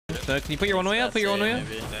Can you put your one way up? Put your one way up.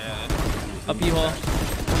 Yeah. Up you hole.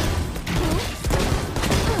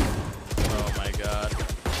 Oh my god.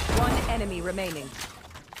 One enemy remaining.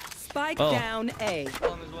 Spike down A.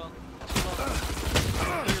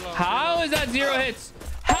 How is that 0 hits?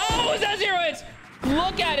 How is that 0 hits?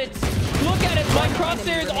 Look at it. Look at it. My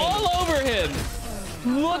crosshair is all over him.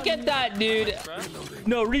 Look at that, dude.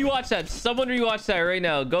 No, rewatch that. Someone rewatch that right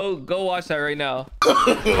now. Go watch that right now.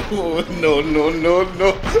 No.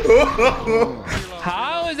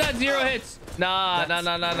 How is that 0 hits? Nah.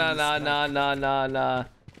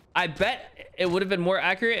 I bet it would have been more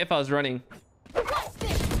accurate if I was running.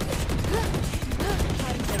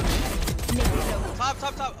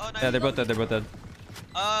 Top. Oh, nice. Yeah, they're both dead.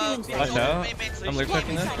 Watch out. I'm lurk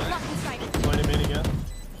checking that. Main again.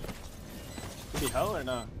 Could be hell or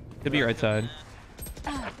not? Could be right side.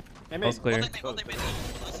 All's clear. Both.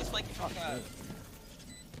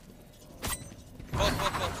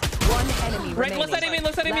 One enemy remaining. Left side aiming.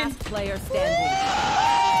 Last player standing.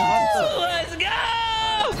 Let's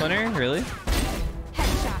go! Winner? Really?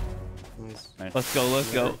 Headshot. Let's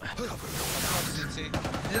go.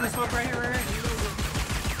 In the smoke right here.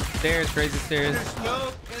 Stairs, raise the stairs.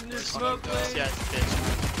 There's smoke. Yeah,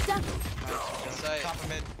 bitch. Top of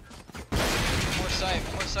mid. More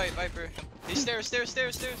sight, Viper. These stairs. Stairs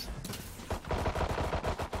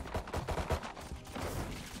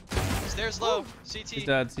low. CT. He's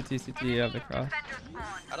dead. CT. You have the cross.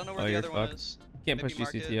 I don't know where the other one is. Can't push you,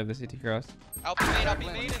 CT. You have the CT cross. I'll be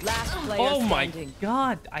main. Last player Oh my standing.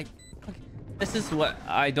 god. This is what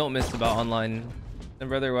I don't miss about online. And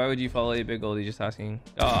brother, why would you follow a big oldie? Just asking.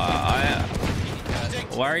 Why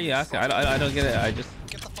are you asking? I don't get it. I just.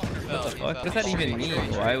 What the fuck? What does that even mean?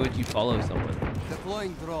 Why would you follow someone?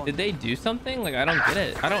 Did they do something? Like, I don't get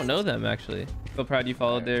it. I don't know them actually. So proud you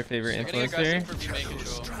followed their favorite influencer.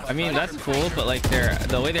 I mean, that's cool, but like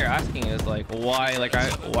the way they're asking is like, why? Like,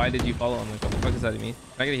 why did you follow them? Like, what the fuck does that mean?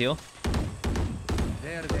 Can I get a heal?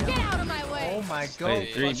 Get out of my way. Oh my god.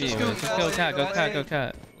 Wait, 3B. Just go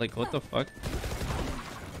cat. Like, what the fuck?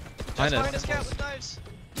 Behind us, cat with knives.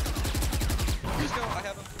 Just go. I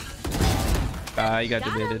have him. You got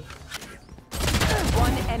debated.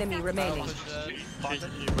 One enemy remaining.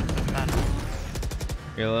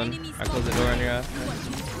 You're alone. I close the door on your ass.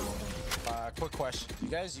 Quick question. Do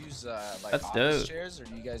you guys use like That's office dope. chairs or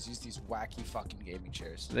do you guys use these wacky fucking gaming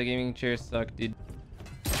chairs? The gaming chairs suck, dude.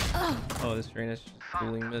 Oh, this train is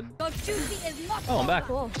schooling mid. Oh, I'm back.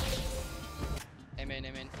 Amen.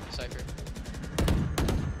 Cypher.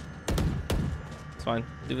 It's fine.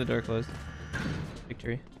 Leave the door closed.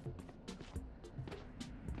 Victory.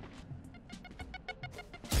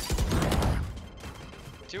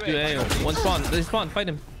 Two A. One spawn. They spawn. Fight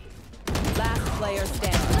him. Last player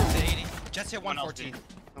standing. Jets hit 114.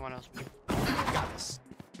 No one else. Got this.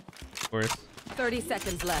 Of course. 30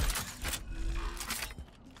 seconds left.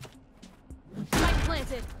 Spike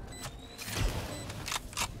planted.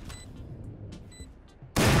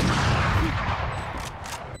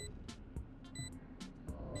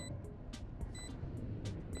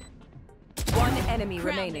 One enemy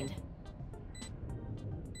remaining.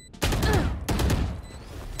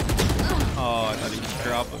 Oh, I thought he'd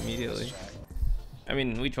drop immediately. I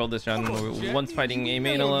mean, we trolled this round. One's fighting A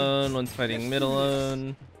main alone, one's fighting mid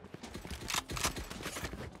alone. I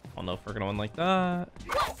don't know if we're gonna win like that.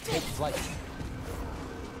 Take flight.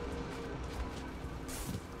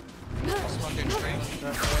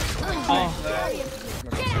 Oh,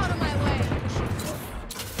 Get out of my way.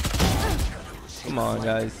 come on,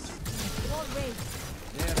 guys.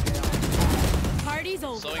 Party's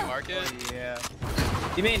over. Slowing market. Yeah.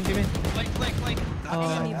 You main. Flank.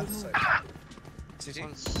 CT.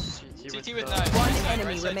 CT with knives. One Right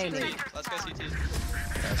enemy side, remaining. CT. Let's go CT.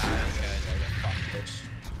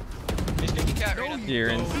 He's kicking cat right now. You're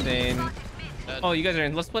insane. Dead. Oh, you guys are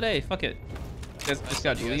in. Let's split A. Fuck it. You guys just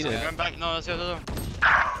got deleted. I'm back. No, let's go.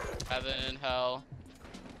 Heaven, hell.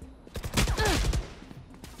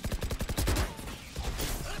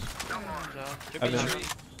 Heaven.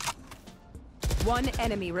 One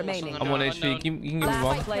enemy remaining. I'm 1 HP. You can give me Last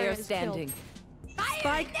one. player standing.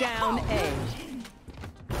 Spike down A.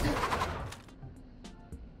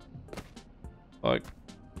 Fuck.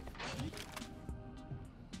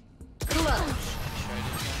 Oh,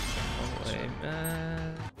 wait,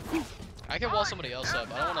 man. I can wall somebody else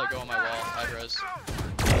up. I don't want to go on my wall. I have res.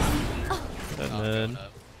 Mid.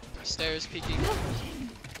 Stairs peeking.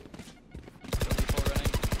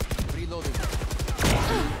 Reloading.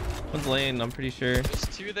 One's lane, I'm pretty sure. There's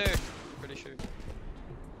two there. Pretty sure.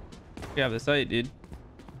 You have the site, dude.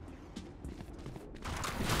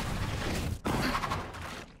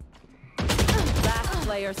 Last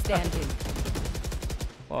player standing.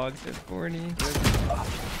 Logs at 40.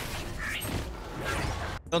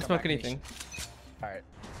 Don't smoke anything. Alright.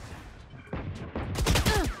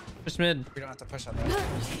 Just mid. We don't have to push on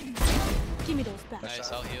that. Give me those back.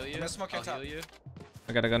 Nice, I'll heal you. I'm gonna smoke your I'll top. heal you.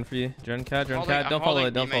 I got a gun for you. Drone cat, drone Holding- cat. Don't I'm follow it.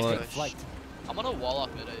 holding Don't B main follow it. push. Flight. I'm gonna wall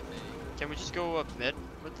off mid, I think. Can we just go up mid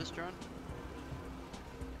with this drone?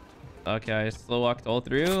 Okay, I slow walked all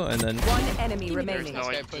through and then One enemy There's remaining. no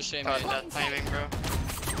way. Okay, push A Just main. that timing, bro.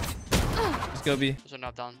 let's go B. Those are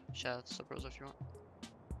not down. Shout out bros if you want.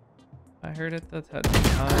 I heard it that time.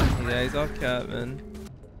 Yeah, he's off cat, man.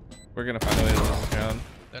 We're gonna find a way to win this round.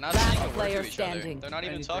 They're not Last saying a word player to each other. standing. They're not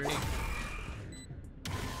even 93. talking.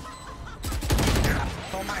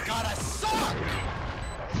 Oh my god, I suck!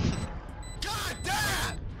 God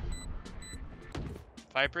damn!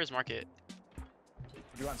 Vipers market.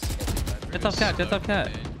 You want to Jet top cat, jet top cat.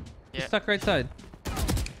 Yeah. He's stuck right side.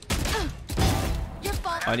 Your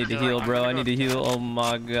fault. I need to heal, bro. I need to heal. Oh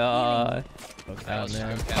my god. Fuck that,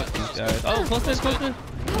 man. Fuck these guys. Oh, close this, close this.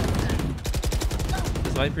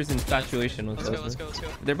 This Viper's infatuation with Let's go, close let's this. go,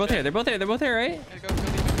 let's go. They're both here. They're both here. They're both here, right? Go, go, go,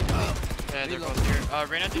 go, go. Yeah, they're both here.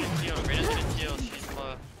 Reyna didn't heal. Reyna didn't heal. She's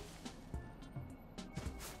low.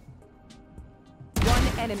 One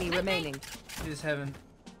enemy remaining. It is heaven.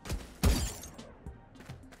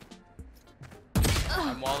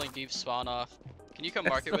 I'm walling deep spawn off. Can you come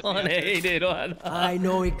market with me? On after? A, dude. What? I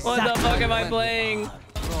know exactly. What the fuck am I playing?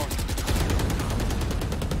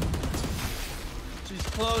 She's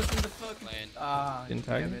close in the fucking Lane. Didn't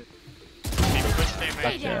target. Maybe push stay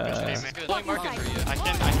main. Gotcha. Push stay It's main. good. Only market for you. I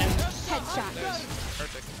can. Headshot.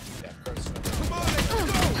 Perfect.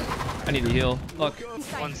 I need to heal. Fuck.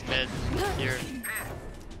 One's mid. Here.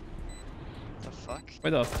 The fuck?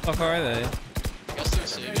 Where the fuck are they? I guess they're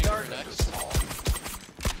saving for next.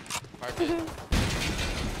 Market.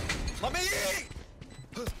 Let me eat!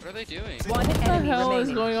 What are they doing? One What the enemy hell is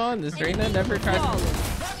remaining. going on? This Reyna never tries to...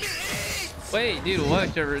 Flawless. Wait, dude,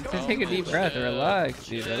 what? Just take a deep breath and relax,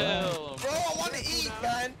 dude. Relax. Chill. Bro, I want to eat,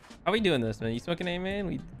 man! How we doing this, man? You smoking A,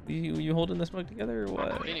 man? You holding the smoke together or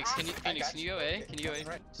what? Phoenix, can you go A? Can you go A?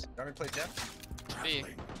 Right. You want me to play Jeff? B.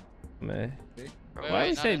 Man. Wait, Why wait,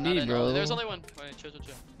 you say not B, A, bro? There's only one. Wait, chill.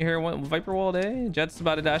 You hear one Viper walled A? Jet's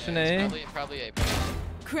about to dash in A. Probably A. There's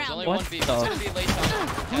Crown. only What one B. the- It's gonna be late time.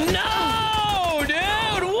 No,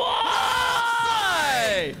 dude!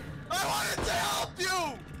 Why? I wanted to help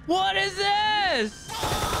you! What is this?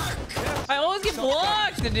 I always get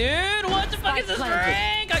blocked, dude. What the fuck is this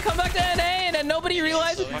rank? I come back to NA and then nobody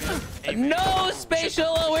realizes. No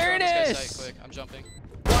spatial Site awareness. quick. I'm jumping.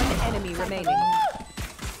 One enemy remaining.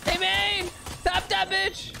 Hey, man. Tap that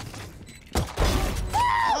bitch.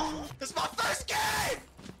 This is my first game!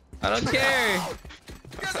 I don't care.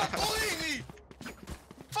 You guys are bullying me!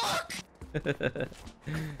 Fuck!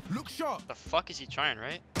 Look sharp! The fuck is he trying,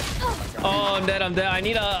 right? Oh, I'm dead. I'm dead. I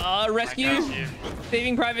need a rescue. I got you.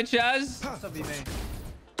 Saving Private Shaz.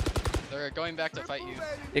 They're going back to fight you.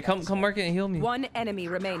 Yeah, come market and heal me. One enemy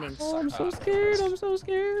remaining. Oh, I'm so scared. I'm so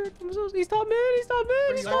scared. He's top mid. He's top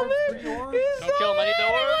mid. He's top mid. Don't kill him. I need the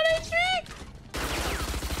orb.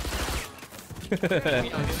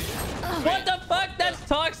 What the fuck? That's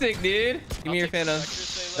toxic, dude. Give me your Phantom.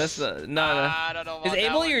 That's no. I don't know Is about that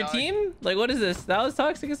Abel one, your dog. team? Like, what is this? That was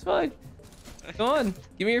toxic as fuck. Come on,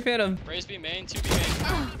 give me your Phantom. Raise B main,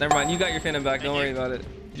 2B main. Never mind, you got your Phantom back. Don't worry about it.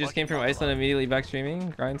 You just came from Iceland immediately back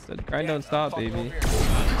streaming. Grind don't stop, baby.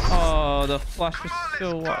 Oh, the flash was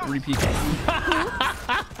so repeat.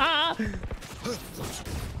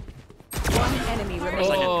 One enemy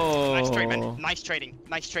remaining. Oh, Nice trade, man. Nice trading.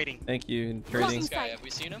 Nice trading. thank you. Trading. This guy, have we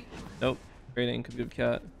seen him? Nope. Trading could be a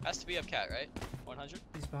cat. Has to be up cat, right? 100?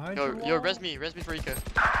 He's behind Yo, res me for Ika.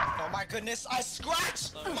 Oh my goodness, I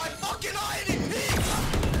scratched my fucking eye and it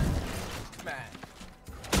peaked! Man.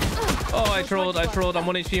 Oh, I trolled. I'm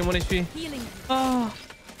 1 HP. I'm 1 HP. Healing. Oh.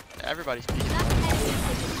 Everybody's peeking.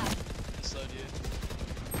 Slow, dude.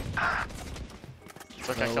 It's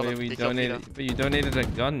okay, No kill way him. we He killed donated. Pita. But you donated a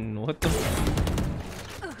gun. What the?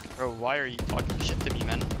 Bro, why are you talking shit to me,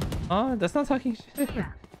 man? Oh, that's not talking shit.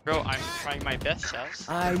 Bro, I'm trying my best, Shaz.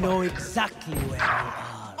 I know exactly where you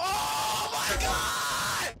are. Oh my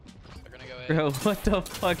god! They're gonna go A. Bro, what the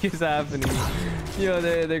fuck is happening? Yo,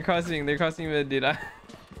 they're crossing mid, dude.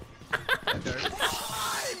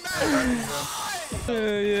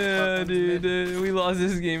 Yeah, dude, we lost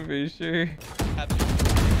this game for sure.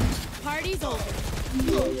 Party's over.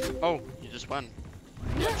 Oh, you just won.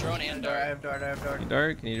 Yeah, drone and dart. Can you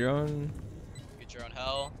dart? Can you drone? Get drone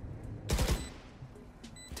hell.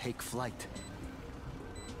 Take flight.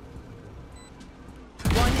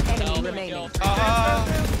 One enemy Hell, remaining. kill.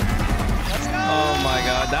 Oh my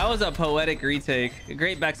god, that was a poetic retake.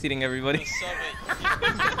 Great backseating, everybody.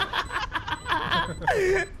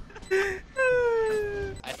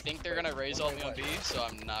 I think they're gonna raise all me on B, so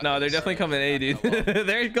I'm not. No, they're definitely coming A, dude.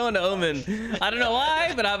 They're going to Omen. I don't know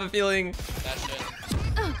why, but I have a feeling. That shit.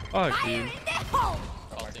 Oh, dude.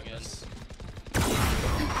 Vaulting in.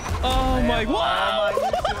 Oh my god.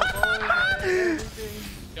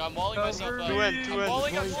 Yo, I'm walling myself up. I'm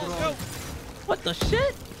walling up. Go. What the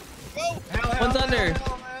shit? Go. One's under.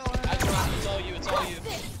 It's all you. It's all you.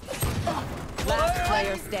 Last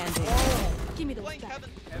player standing. Give me those Blink, back. Kevin.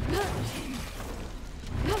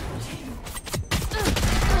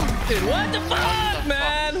 Dude, what the fuck,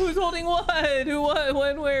 man? Who's holding what? Who, what,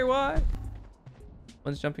 when, where, why?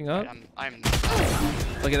 One's jumping up. I'm.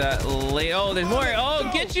 Look at that. Oh, there's more. Oh,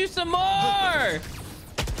 get you some more.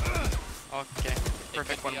 Okay.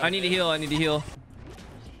 Perfect one. I need to heal. I need to heal.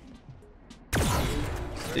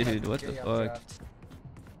 Dude, what the fuck?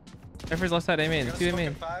 Cypher's left side, I mean. 2 I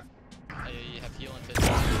mean. I have heal and fit.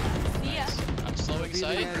 Yeah. I'm slowing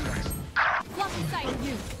sight. Blocking sight.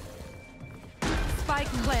 Spike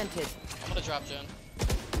planted. I'm gonna drop Jen.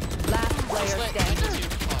 Last player standing.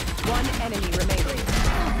 One enemy remaining.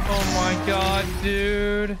 Oh my god,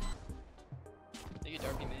 dude. They get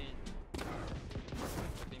Darby main.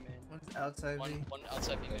 Darby main. One's outside One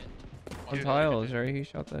outside B main. On tiles, right? He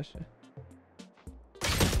shot that shit.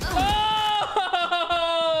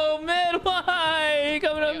 Oh, mid, why?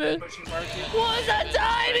 Coming up mid. What's that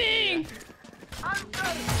timing?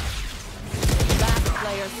 Last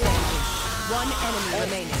player standing. One enemy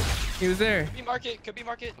remaining. He was there. Could be market. Could be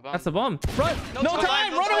market. That's a bomb. Run! No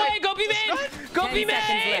time! Run away! Go be main! Go be 10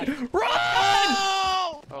 seconds main! Run!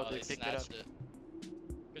 Oh, they picked it up.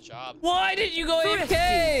 Good job. Why did you go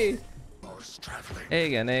AFK? A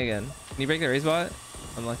again, A again. Can you break the raise bot?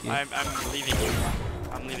 Unlucky. I'm leaving you.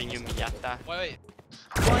 I'm leaving you, Miyata. Wait.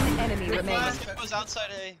 One enemy remaining. He goes outside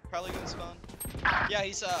A. Probably gonna spawn. Yeah,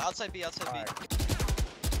 he's outside B. Outside B.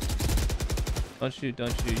 Don't shoot,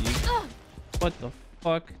 don't shoot. You. What the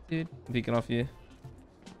fuck, dude? I'm peeking off you.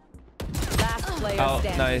 Last player Oh,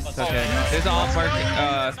 standing. nice. Okay. There's an off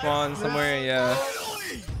market spawn somewhere. Yeah.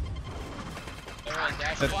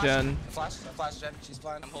 That's Jen. Flash Jen. She's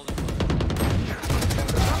blind. I'm holding.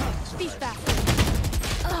 Speech back.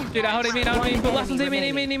 Dude, out of me, out of me. But last one's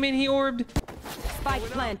aiming. He orbed. Spike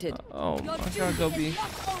planted. Oh my god, go B.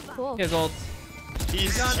 Cool. He has ult.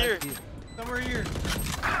 He's here. Somewhere here.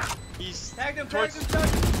 He's Tag him.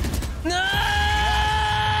 Nice!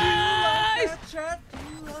 Chat. Do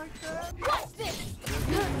you like that?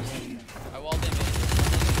 I walled him.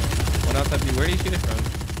 One outside B. Where do you shoot it from?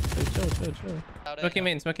 Chill. Out A.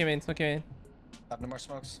 Smoking main. Have no more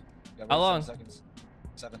smokes. How long? 7 seconds.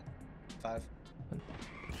 7. 5.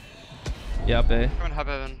 Yeah, up A. Coming up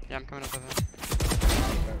heaven. Yeah, I'm coming up heaven.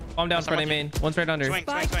 Bomb down, front A main. One's right under. Swing.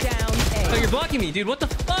 Spike down Oh, A. you're blocking me, dude. What the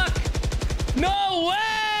fuck? No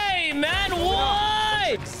way, man.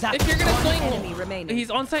 Why? If you're gonna Enemy swing, remaining.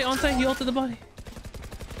 he's on site. He ulted the body.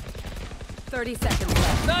 30 seconds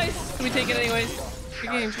left. Nice. We take it anyways.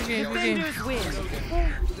 Good game. Defenders win.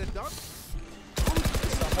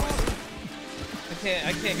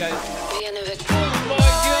 I can't, guys. Be an Oh my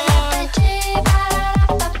god.